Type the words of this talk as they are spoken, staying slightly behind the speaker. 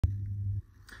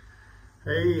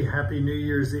Hey, happy New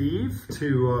Year's Eve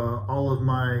to all of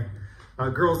my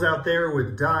girls out there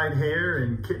with dyed hair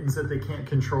and kittens that they can't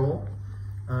control.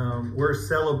 We're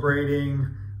celebrating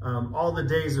all the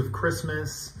days of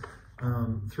Christmas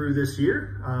through this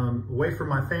year, away from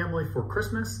my family for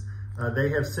Christmas. They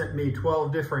have sent me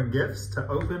 12 different gifts to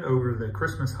open over the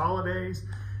Christmas holidays,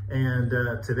 and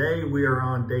today we are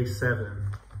on day 7.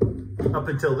 Up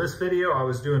until this video, I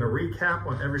was doing a recap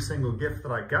on every single gift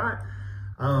that I got.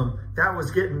 That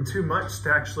was getting too much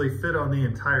to actually fit on the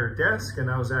entire desk, and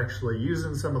I was actually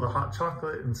using some of the hot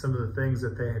chocolate and some of the things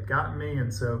that they had gotten me,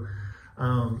 and so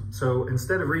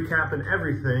instead of recapping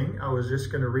everything, I was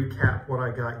just going to recap what I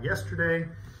got yesterday.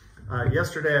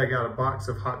 Yesterday I got a box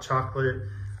of hot chocolate,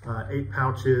 8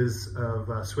 pouches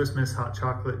of Swiss Miss hot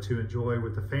chocolate to enjoy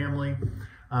with the family.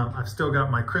 I've still got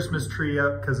my Christmas tree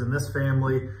up because in this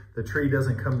family, the tree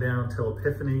doesn't come down till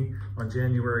Epiphany on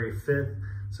January 5th.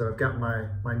 So I've got my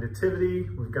nativity,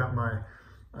 we've got my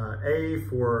A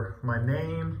for my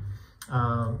name.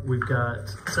 We've got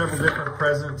several different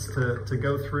presents to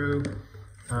go through.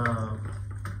 I've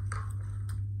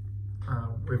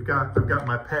got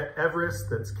my pet Everest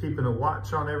that's keeping a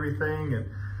watch on everything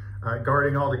and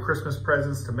guarding all the Christmas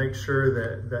presents to make sure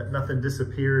that nothing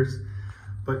disappears.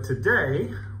 But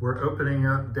today we're opening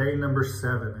up day number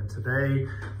 7, and today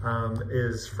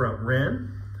is from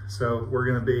Ren. So we're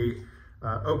gonna be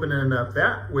opening up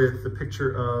that with the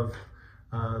picture of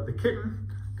the kitten,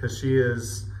 because she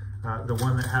is the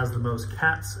one that has the most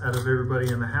cats out of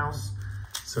everybody in the house.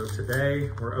 So today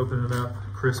we're opening up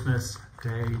Christmas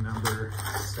day number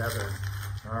 7.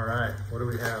 All right, what do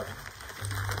we have?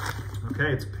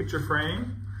 Okay, it's a picture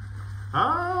frame.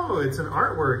 Oh, it's an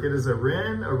artwork. It is a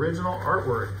Ren original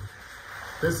artwork.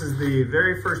 This is the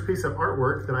very first piece of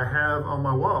artwork that I have on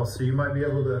my wall. So you might be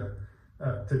able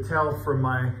to tell from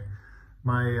my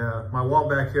wall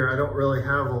back here, I don't really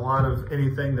have a lot of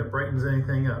anything that brightens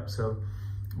anything up. So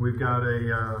we've got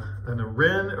a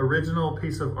Ren original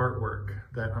piece of artwork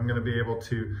that I'm gonna be able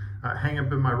to hang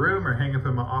up in my room or hang up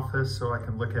in my office so I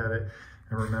can look at it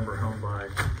and remember home by.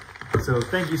 So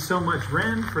thank you so much,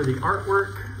 Ren, for the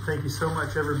artwork. Thank you so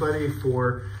much, everybody,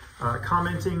 for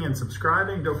commenting and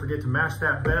subscribing. Don't forget to mash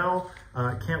that bell.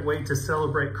 Can't wait to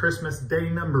celebrate Christmas day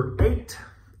number 8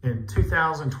 in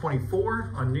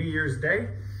 2024 on New Year's Day.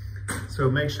 So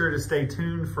make sure to stay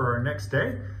tuned for our next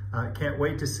day. Can't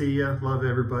wait to see you. Love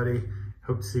everybody.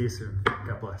 Hope to see you soon.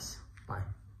 God bless. Bye.